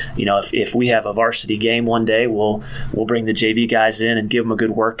 So, if we have a varsity game one day, we'll bring the JV guys in and give them a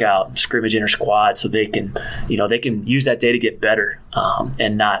good workout, scrimmage inter squad, so they can use that day to get better,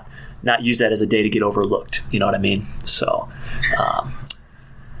 and not use that as a day to get overlooked. You know what I mean? So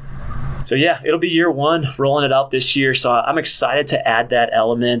yeah, it'll be year one, rolling it out this year. So I'm excited to add that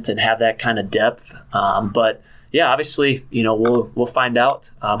element and have that kind of depth. But yeah, obviously, we'll find out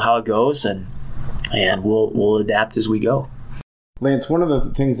how it goes, and we'll adapt as we go. Lance, one of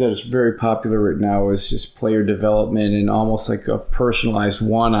the things that is very popular right now is just player development and almost like a personalized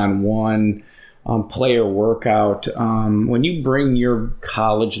one-on-one player workout. When you bring your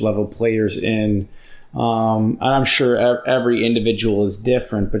college level players in, and I'm sure every individual is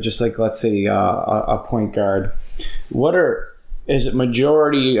different, but just like, let's say a point guard, is it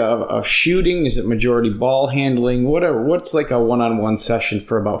majority of shooting? Is it majority ball handling? What's like a one-on-one session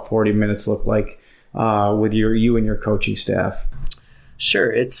for about 40 minutes look like with you and your coaching staff?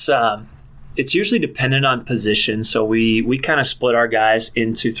 Sure. It's usually dependent on position. So we kind of split our guys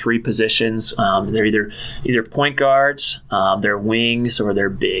into 3 positions. They're either point guards, they're wings, or they're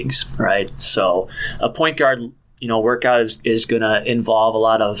bigs, right? So a point guard, workout is going to involve a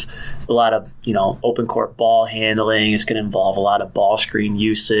lot of open court ball handling. It's going to involve a lot of ball screen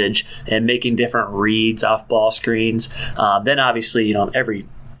usage and making different reads off ball screens. Then obviously, every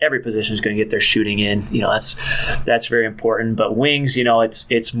position is going to get their shooting in. That's very important. But wings,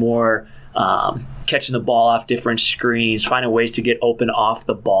 it's more catching the ball off different screens, finding ways to get open off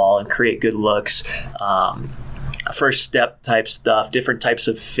the ball and create good looks. First step type stuff, different types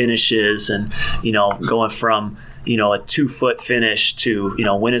of finishes, and going from a 2-foot finish to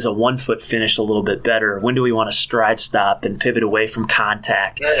when is a 1-foot finish a little bit better? When do we want to stride stop and pivot away from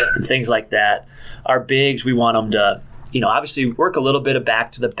contact and things like that? Our bigs, we want them to obviously work a little bit of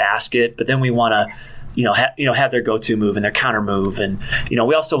back to the basket, but then we want to have their go-to move and their counter move. And,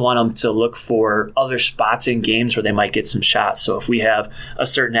 we also want them to look for other spots in games where they might get some shots. So if we have a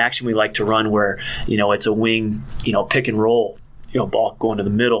certain action we like to run where, it's a wing, pick and roll, ball going to the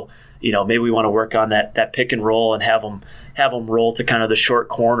middle, maybe we want to work on that pick and roll and have them roll to kind of the short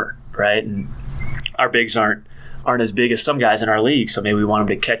corner, right? And our bigs aren't as big as some guys in our league, so maybe we want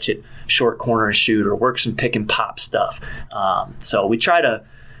them to catch it short corner and shoot, or work some pick and pop stuff. So we try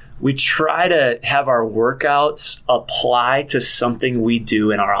to have our workouts apply to something we do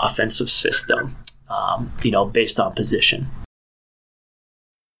in our offensive system, based on position.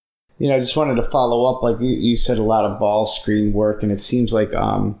 I just wanted to follow up, like you said, a lot of ball screen work, and it seems like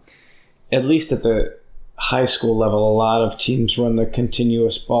at least at the high school level, a lot of teams run the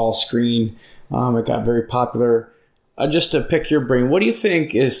continuous ball screen. It got very popular. Just to pick your brain, what do you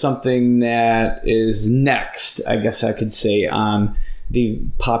think is something that is next, I guess I could say, on the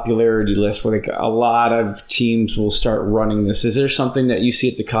popularity list where a lot of teams will start running this? Is there something that you see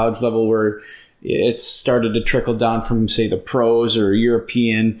at the college level where it's started to trickle down from, say, the pros or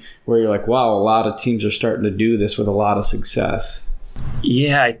European, where you're like, wow, a lot of teams are starting to do this with a lot of success?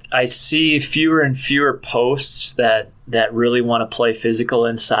 Yeah, I see fewer and fewer posts that really want to play physical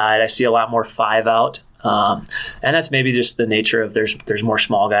inside. I see a lot more 5-out. And that's maybe just the nature of there's more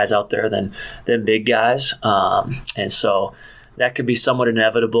small guys out there than big guys. And so that could be somewhat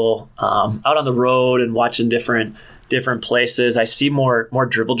inevitable. Out on the road and watching different places, I see more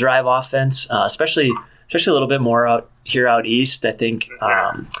dribble drive offense, especially a little bit more out east. I think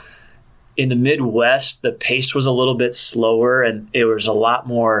in the Midwest, the pace was a little bit slower, and it was a lot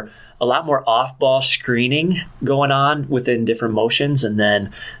more off-ball screening going on within different motions, and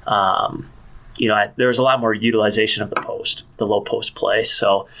then there was a lot more utilization of the low post play.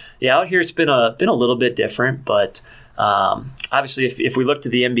 So yeah, out here it's been a little bit different, but obviously if we look to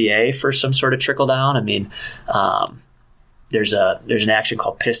the NBA for some sort of trickle down, I mean, there's an action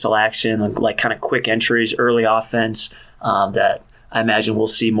called pistol action, like kind of quick entries, early offense that I imagine we'll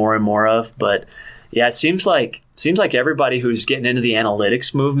see more and more of. But yeah, it seems like everybody who's getting into the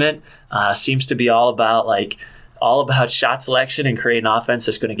analytics movement seems to be all about shot selection and creating offense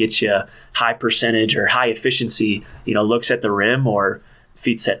that's going to get you high percentage or high efficiency, looks at the rim or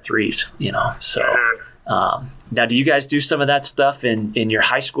feet set threes, So now, do you guys do some of that stuff in your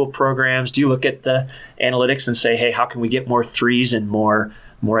high school programs? Do you look at the analytics and say, hey, how can we get more threes and more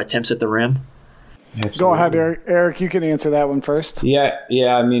attempts at the rim? Absolutely. Go ahead, Eric. You can answer that one first. Yeah.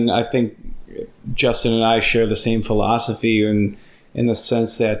 I mean, I think Justin and I share the same philosophy in the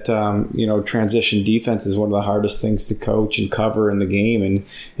sense that, transition defense is one of the hardest things to coach and cover in the game. And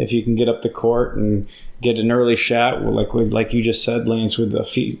if you can get up the court and get an early shot, like you just said, Lance, with the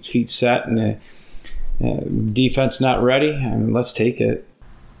feet set and defense not ready, I mean, let's take it.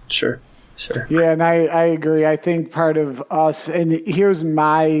 Sure. Yeah, and I agree. I think part of us, and here's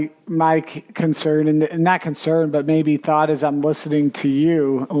my concern, and not concern, but maybe thought as I'm listening to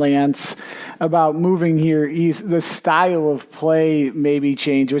you, Lance, about moving here east, the style of play maybe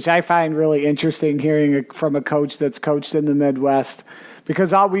change, which I find really interesting hearing from a coach that's coached in the Midwest,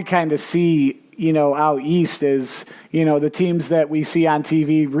 because all we kind of see, out east is, the teams that we see on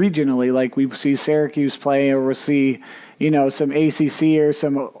TV regionally, like we see Syracuse play, or we'll see, some ACC or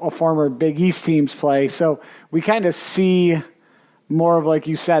some former Big East teams play. So we kind of see more of, like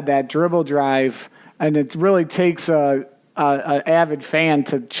you said, that dribble drive, and it really takes a avid fan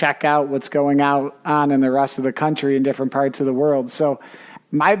to check out what's going on in the rest of the country in different parts of the world. So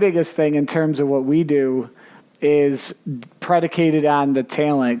my biggest thing in terms of what we do is predicated on the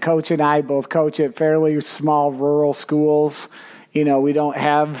talent. Coach and I both coach at fairly small rural schools. We don't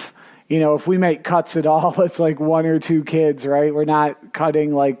have, if we make cuts at all, it's like 1 or 2 kids, right? We're not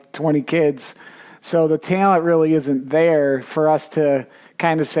cutting like 20 kids. So the talent really isn't there for us to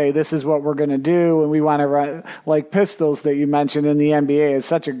kind of say, this is what we're going to do. And we want to run, like pistols that you mentioned in the NBA is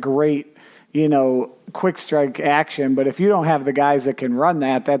such a great, quick strike action. But if you don't have the guys that can run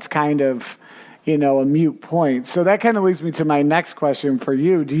that, that's kind of, a mute point. So that kind of leads me to my next question for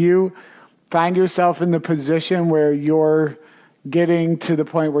you. Do you find yourself in the position where you're getting to the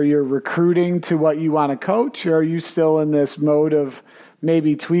point where you're recruiting to what you want to coach, or are you still in this mode of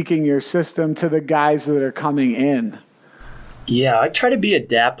maybe tweaking your system to the guys that are coming in? Yeah, I try to be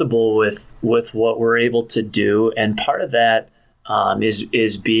adaptable with what we're able to do, and part of that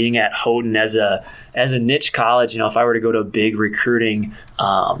is being at Houghton as a niche college. If I were to go to a big recruiting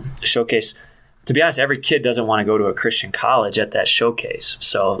showcase, to be honest, every kid doesn't want to go to a Christian college at that showcase.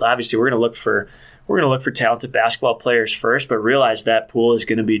 So obviously, we're going to look for talented basketball players first, but realize that pool is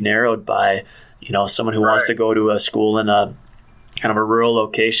going to be narrowed by someone who wants to go to a school in a kind of a rural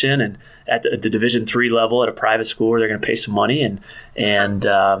location and at the Division III level at a private school where they're going to pay some money and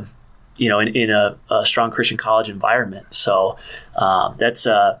in a strong Christian college environment. So it's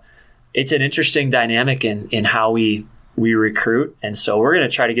an interesting dynamic in how we recruit, and so we're going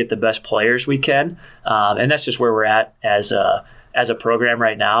to try to get the best players we can, and that's just where we're at as a program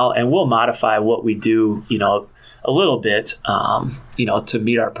right now, and we'll modify what we do, a little bit, to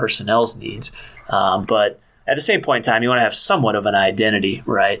meet our personnel's needs. But at the same point in time, you want to have somewhat of an identity,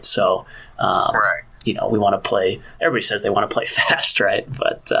 right? So, we want to play. Everybody says they want to play fast, right?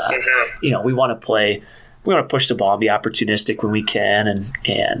 But we want to play. We want to push the ball and be opportunistic when we can,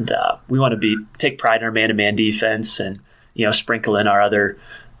 and we want to take pride in our man-to-man defense, and sprinkle in our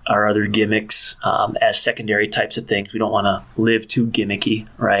other gimmicks as secondary types of things. We don't want to live too gimmicky,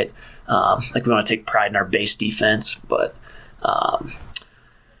 right? We want to take pride in our base defense, but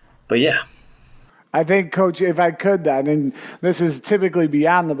yeah. I think, Coach, if I could then, and this is typically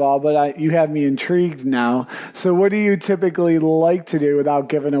beyond the ball, but you have me intrigued now. So what do you typically like to do without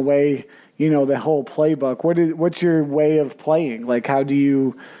giving away, the whole playbook? What's your way of playing? Like, how do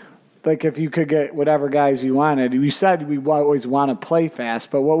you, if you could get whatever guys you wanted? You said we always want to play fast,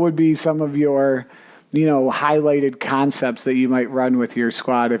 but what would be some of your, highlighted concepts that you might run with your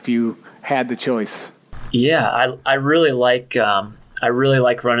squad if you had the choice? Yeah, I really like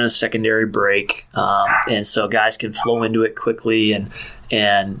running a secondary break, and so guys can flow into it quickly and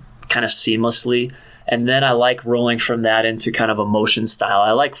kind of seamlessly. And then I like rolling from that into kind of a motion style.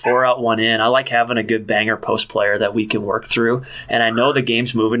 I like 4 out, 1 in. I like having a good banger post player that we can work through. And I know the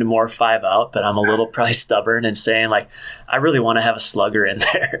game's moving to more 5 out, but I'm a little probably stubborn and saying, like, I really want to have a slugger in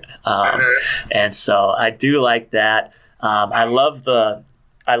there. And so I do like that. I love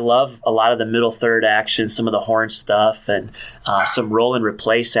a lot of the middle third actions, some of the horn stuff, and some roll and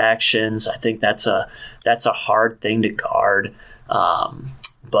replace actions. I think that's a hard thing to guard.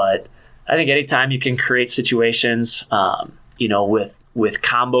 But I think anytime you can create situations, with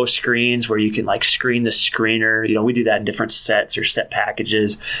combo screens where you can like screen the screener, we do that in different sets or set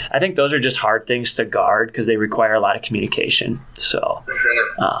packages. I think those are just hard things to guard because they require a lot of communication. So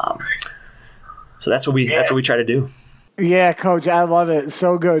that's what we try to do. Yeah, Coach, I love it.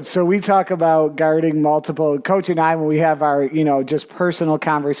 So good. So we talk about guarding multiple. Coach and I, when we have our, just personal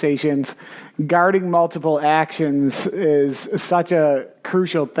conversations, guarding multiple actions is such a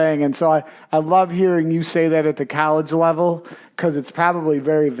crucial thing. And so I love hearing you say that at the college level because it's probably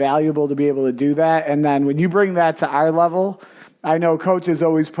very valuable to be able to do that. And then when you bring that to our level, I know Coach is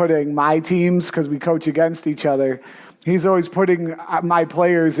always putting my teams, because we coach against each other, he's always putting my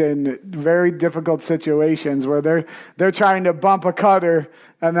players in very difficult situations where they're trying to bump a cutter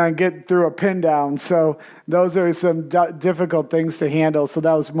and then get through a pin down. So those are some difficult things to handle. So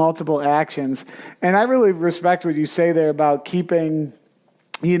that was multiple actions. And I really respect what you say there about keeping,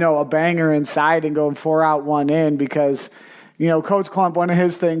 a banger inside and going 4 out, 1 in, because, Coach Klump, one of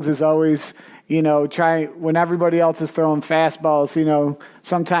his things is always, try when everybody else is throwing fastballs,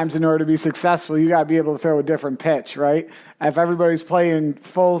 sometimes in order to be successful, you got to be able to throw a different pitch, right? If everybody's playing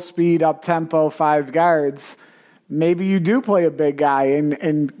full speed, up tempo, 5 guards, maybe you do play a big guy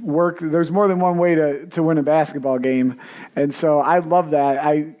and work. There's more than one way to win a basketball game. And so I love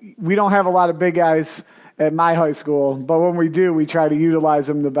that. We don't have a lot of big guys at my high school, but when we do, we try to utilize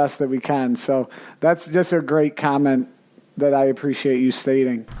them the best that we can. So that's just a great comment that I appreciate you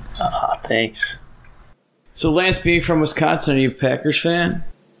stating. Thanks. So Lance, being from Wisconsin, are you a Packers fan?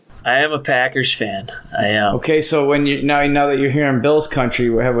 I am a Packers fan. I am. Okay, so when now that you're here in Bills country,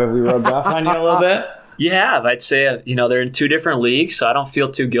 have we rubbed off on you a little bit? You have. I'd say they're in 2 different leagues, so I don't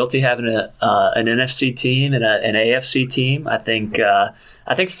feel too guilty having an NFC team and an AFC team. I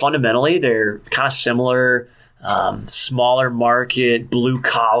think fundamentally they're kind of similar, smaller market, blue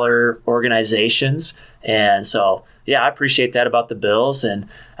collar organizations, and so. Yeah, I appreciate that about the Bills, and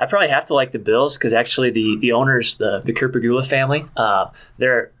I probably have to like the Bills because actually the owners, the Kirpagula family,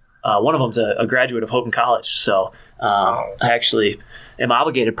 they're one of them's a graduate of Houghton College, so I actually am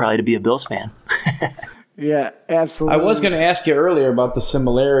obligated probably to be a Bills fan. Yeah, absolutely. I was going to ask you earlier about the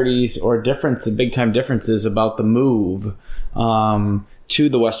similarities or big time differences about the move to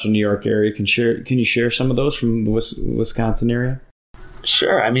the Western New York area. Can you share some of those from the Wisconsin area?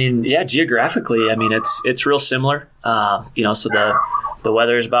 Sure. I mean, yeah, geographically, I mean, it's real similar. So the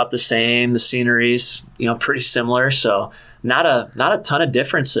weather is about the same. The scenery's, pretty similar. So not a ton of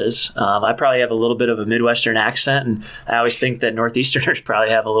differences. I probably have a little bit of a Midwestern accent, and I always think that Northeasterners probably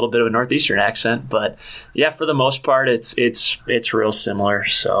have a little bit of a Northeastern accent. But yeah, for the most part, it's real similar.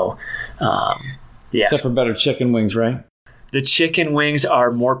 So, yeah. Except for better chicken wings, right? The chicken wings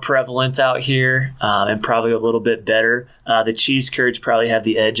are more prevalent out here and probably a little bit better. The cheese curds probably have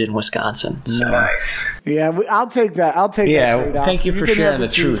the edge in Wisconsin. So. Nice. Yeah, I'll take that. I'll take that trade off. Thank you for sharing the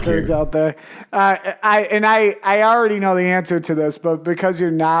truth cheese curds out there. I already know the answer to this, but because you're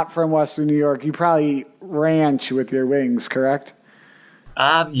not from Western New York, you probably eat ranch with your wings, correct?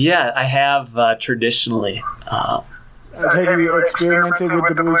 Yeah, I have traditionally. Have you experimented with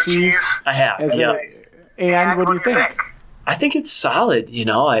the blue cheese? I have, yeah. And what do you think? I think it's solid.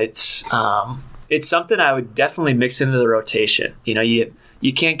 It's something I would definitely mix into the rotation.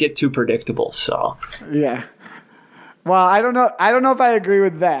 You can't get too predictable. So yeah. Well, I don't know if I agree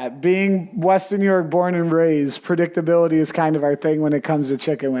with that. Being Western New York born and raised, predictability is kind of our thing when it comes to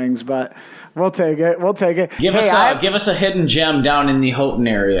chicken wings. But we'll take it. Give us a hidden gem down in the Houghton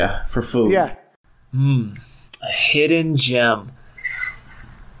area for food. Yeah. A hidden gem.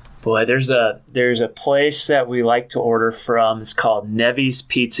 Boy, there's a place that we like to order from. It's called Nevi's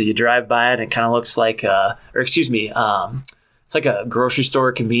Pizza. You drive by it, and it kind of looks like it's like a grocery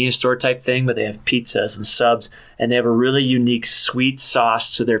store, convenience store type thing, but they have pizzas and subs, and they have a really unique sweet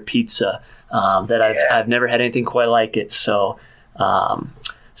sauce to their pizza that I've never had anything quite like it. So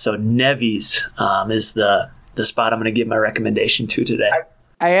Nevi's is the spot I'm going to give my recommendation to today.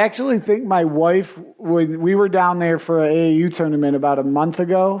 I actually think my wife, when we were down there for an AAU tournament about a month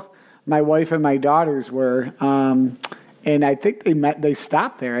ago, my wife and my daughters were, and I think they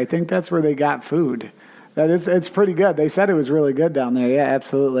stopped there. I think that's where they got food. It's pretty good. They said it was really good down there. Yeah,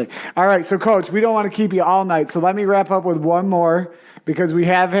 absolutely. All right, so Coach, we don't want to keep you all night, so let me wrap up with one more, because we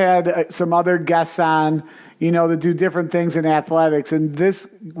have had some other guests on, that do different things in athletics, and this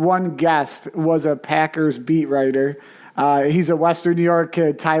one guest was a Packers beat writer. He's a Western New York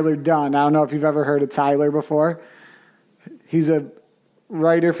kid, Tyler Dunn. I don't know if you've ever heard of Tyler before. He's a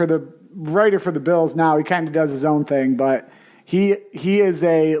writer for the Bills now. He kind of does his own thing, but he is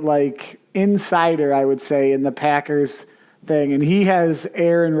a insider, I would say, in the Packers thing, and he has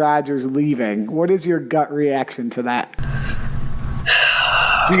Aaron Rodgers leaving. What is your gut reaction to that?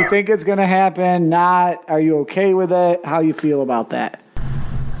 Do you think it's going to happen? Not? Are you okay with it? How you feel about that?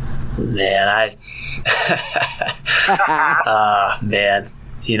 Man,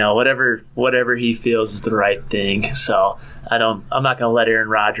 whatever he feels is the right thing. So I'm not going to let Aaron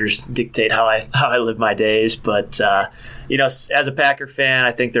Rodgers dictate how I live my days. But as a Packer fan,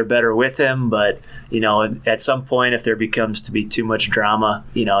 I think they're better with him. But at some point, if there becomes to be too much drama,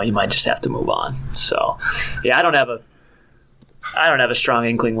 you might just have to move on. So yeah, I don't have a strong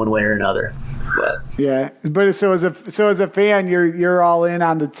inkling one way or another. But yeah, but so as a fan, you're all in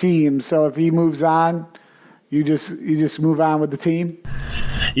on the team. So if he moves on, you just move on with the team.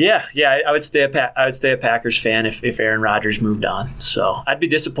 Yeah, I would stay a Packers fan if Aaron Rodgers moved on. So I'd be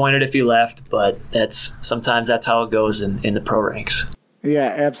disappointed if he left, but sometimes that's how it goes in the pro ranks.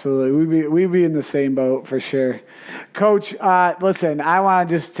 Yeah, absolutely. We'd be in the same boat for sure. Coach, listen, I want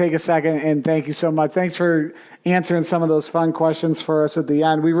to just take a second and thank you so much. Thanks for answering some of those fun questions for us at the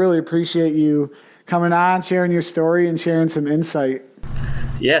end. We really appreciate you coming on, sharing your story, and sharing some insight.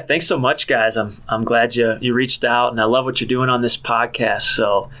 Yeah, thanks so much, guys. I'm glad you reached out, and I love what you're doing on this podcast.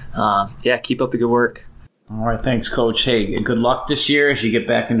 So, keep up the good work. All right, thanks, Coach. Hey, good luck this year as you get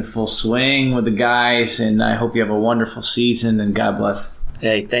back into full swing with the guys, and I hope you have a wonderful season, and God bless.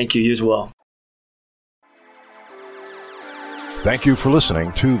 Hey, thank you. You as well. Thank you for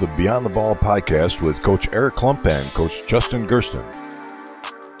listening to the Beyond the Ball podcast with Coach Eric Klump and Coach Justin Gersten.